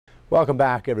Welcome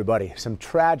back, everybody. Some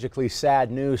tragically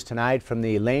sad news tonight from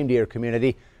the Lame Deer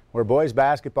community, where boys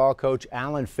basketball coach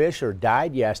Alan Fisher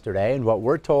died yesterday in what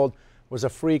we're told was a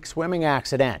freak swimming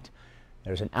accident.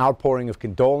 There's an outpouring of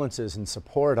condolences and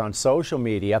support on social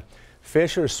media.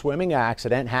 Fisher's swimming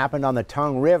accident happened on the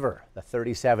Tongue River. The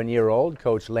 37-year-old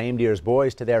coached Lame Deer's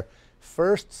boys to their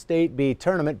first State B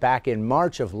tournament back in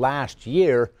March of last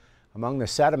year. Among the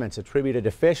sentiments attributed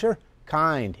to Fisher: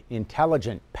 kind,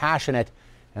 intelligent, passionate,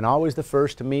 and always the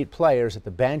first to meet players at the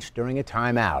bench during a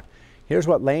timeout. Here's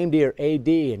what Lame Deer AD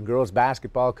and girls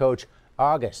basketball coach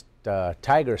August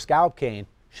Tiger Scalpcane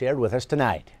shared with us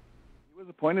tonight. He was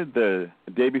appointed the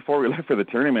day before we left for the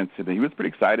tournament, and he was pretty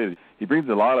excited. He brings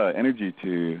a lot of energy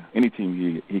to any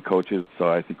team he coaches, so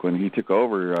I think when he took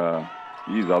over, all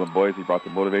the boys, he brought the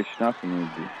motivation up, and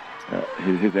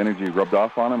his energy rubbed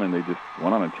off on them, and they just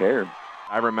went on a tear.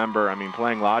 I remember,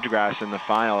 playing Lodge Grass in the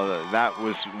final. That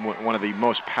was one of the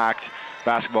most packed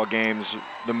basketball games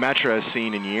the Metro has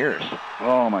seen in years.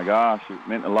 Oh my gosh, it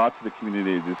meant a lot to the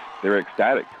community. They were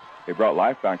ecstatic. It brought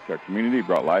life back to our community,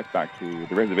 brought life back to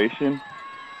the reservation.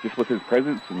 Just with his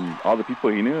presence and all the people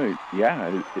he knew, he's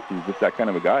just that kind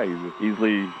of a guy. He was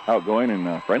easily outgoing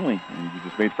and friendly, and he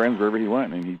just made friends wherever he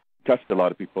went, and he touched a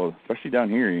lot of people, especially down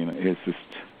here.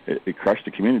 It crushed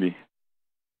the community.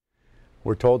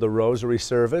 We're told the rosary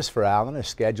service for Alan is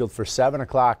scheduled for 7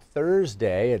 o'clock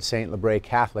Thursday at St. Lebray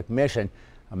Catholic Mission.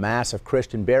 A mass of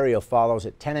Christian burial follows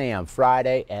at 10 a.m.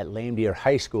 Friday at Lame Deer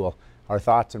High School. Our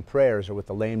thoughts and prayers are with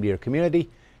the Lame Deer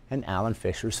community and Alan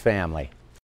Fisher's family.